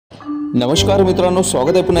नमस्कार मित्रांनो,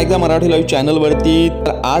 स्वागत आहे पुन्हा एकदा मराठी लाईव्ह चॅनलवरती।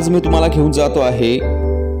 तर आज मी तुम्हाला घेऊन जातो आहे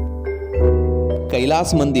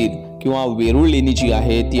कैलास मंदिर किंवा वेरूळ लेणी जी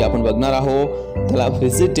आहे ती आपण बघणार आहोत, त्याला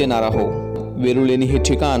व्हिजिट देणार आहोत। वेरूळ लेणी हे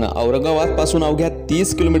ठिकाण औरंगाबाद पासून अवघ्या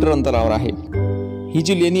 30 किलोमीटर अंतरावर आहे। ही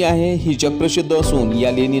जी लेणी आहे ही जगप्रसिद्ध असून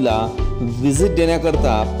या लेणीला व्हिजिट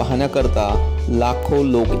देण्याकरता पाहण्याकरता लाखो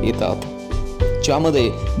लोक येतात, ज्यामध्ये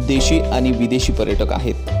देशी आणि विदेशी पर्यटक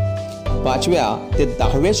आहेत। 5व्या ते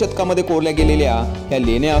 10व्या शतकामध्ये कोरल्या गेलेल्या ह्या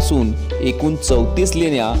लेण्या असून एकूण 34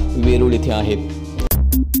 लेण्या वेरूळ येथे आहेत।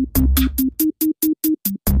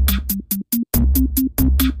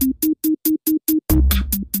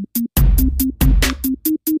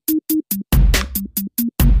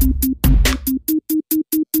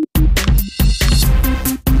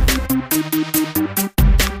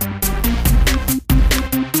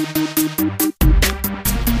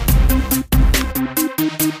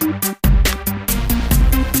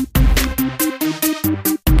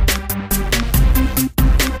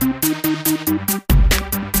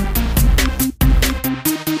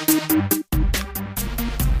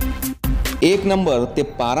 एक नंबर ते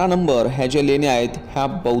 12 नंबर ह्या ज्या लेण्या आहेत ह्या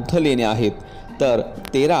बौद्ध लेण्या आहेत, तर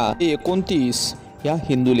 13 ते 29 ह्या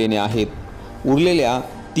हिंदू लेण्या आहेत। उरलेल्या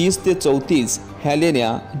 30 ते 34 ह्या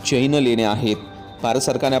लेण्या जैन लेण्या आहेत। भारत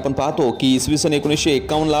सरकारने आपण पाहतो की इसवी सन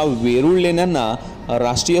 1951 ला वेरूळ लेण्यांना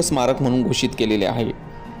राष्ट्रीय स्मारक म्हणून घोषित केलेले आहे।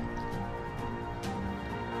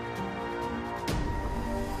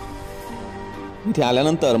 इथे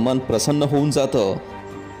आल्यानंतर मन प्रसन्न होऊन जातं।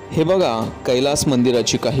 हे बघा कैलास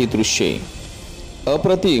मंदिराची काही दृश्ये,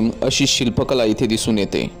 अप्रतिम अशी शिल्पकला इथे दिसून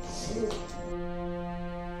येते।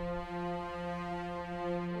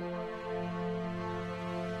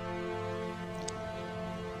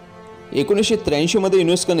 एकोणीसशे मध्ये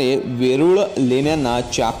युनेस्कोने वेरूळ लेण्यांना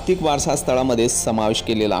जागतिक वारसा स्थळामध्ये समावेश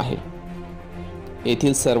केलेला आहे।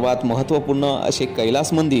 येथील सर्वात महत्त्वपूर्ण असे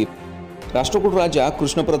कैलास मंदिर राष्ट्रकूट राजा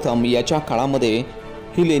कृष्ण प्रथम याच्या काळामध्ये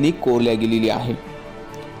ही लेणी कोरल्या गेलेली आहे।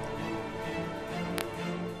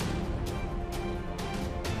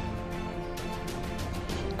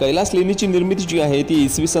 कैलास लेणीची निर्मिती जी आहे ती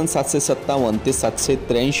इसवी सन 757 ते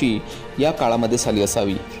 783 या काळामध्ये झाली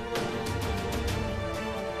असावी।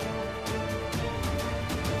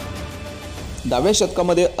 दहाव्या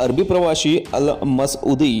शतकामध्ये अरबी प्रवासी अल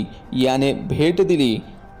मसउदी याने भेट दिली।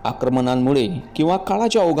 आक्रमणांमुळे किंवा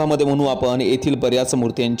काळाच्या ओघामध्ये म्हणू आपण येथील बऱ्याच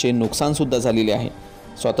मूर्त्यांचे नुकसान सुद्धा झालेले आहे।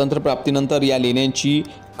 स्वातंत्र्य प्राप्तीनंतर या लेण्यांची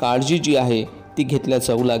काळजी जी आहे ती घेतल्या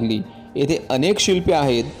जाऊ लागली। येथे अनेक शिल्पे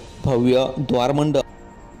आहेत, भव्य द्वारमंडप,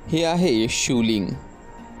 हे आहे शिवलिंग।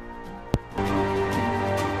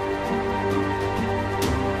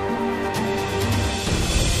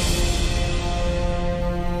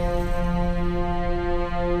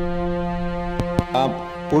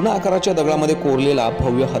 पूर्ण आकाराच्या दगडामध्ये कोरलेला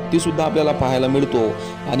भव्य हत्ती सुद्धा आपल्याला पाहायला मिळतो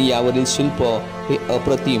आणि यावरील शिल्प हे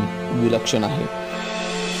अप्रतिम विलक्षण आहे।